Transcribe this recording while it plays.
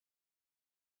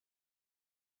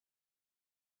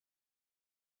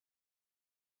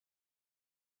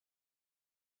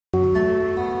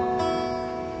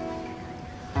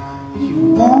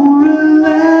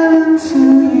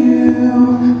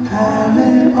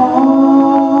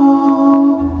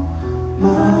all.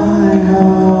 My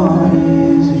heart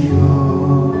is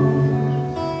yours.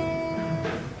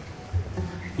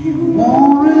 You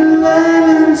won't relent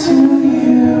until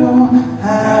you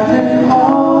have it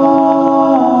all.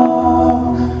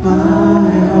 My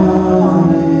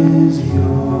heart is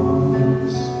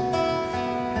yours.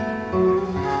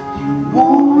 You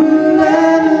won't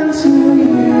relent until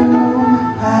you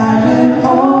have it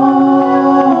all.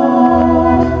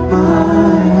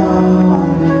 My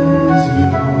heart is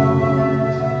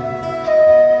yours.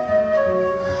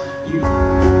 You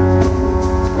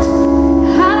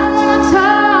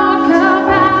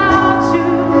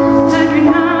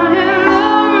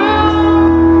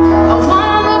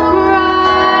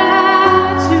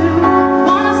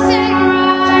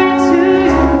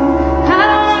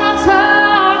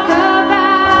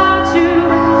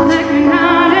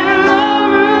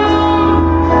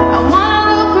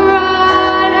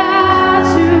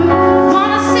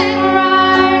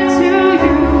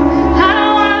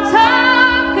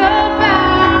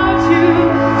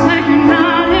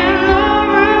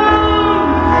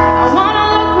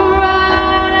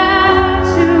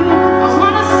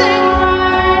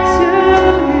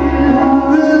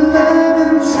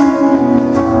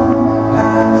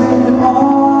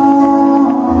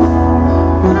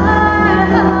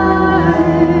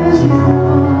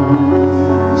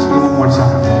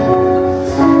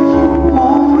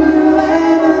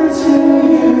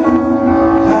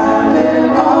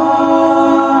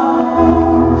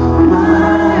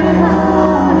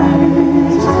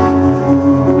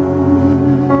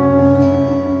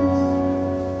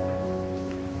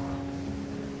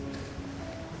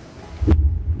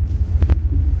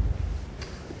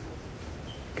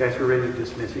guys, we're ready to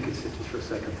dismiss. You can sit just for a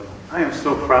second, though. I am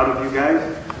so proud of you guys.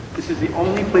 This is the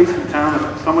only place in town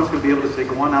that someone's going to be able to say,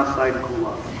 go on outside and cool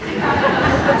off.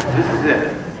 This is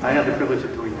it. I had the privilege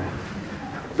of doing that.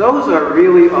 Those are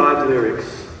really odd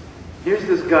lyrics. Here's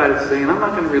this guy that's saying, I'm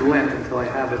not going to relent until I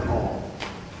have it all.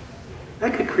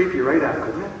 That could creep you right out,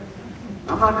 couldn't it?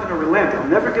 I'm not going to relent. I'll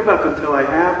never give up until I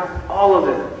have all of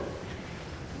it.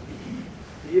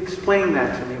 He explained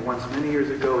that to me once, many years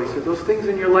ago. He said, those things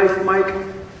in your life, Mike,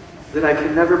 that I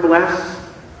can never bless,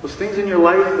 those things in your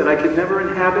life that I can never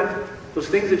inhabit, those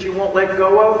things that you won't let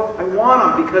go of, I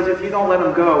want them, because if you don't let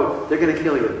them go, they're going to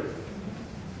kill you.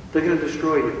 They're going to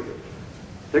destroy you.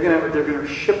 They're going to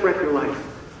shipwreck your life.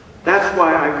 That's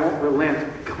why I won't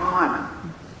relent. Come on.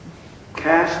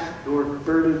 Cast your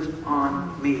burdens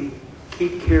on me.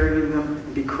 Keep carrying them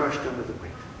and be crushed under the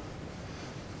weight.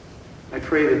 I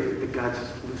pray that God's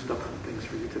loosed up some things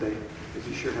for you today, as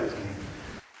He sure has me.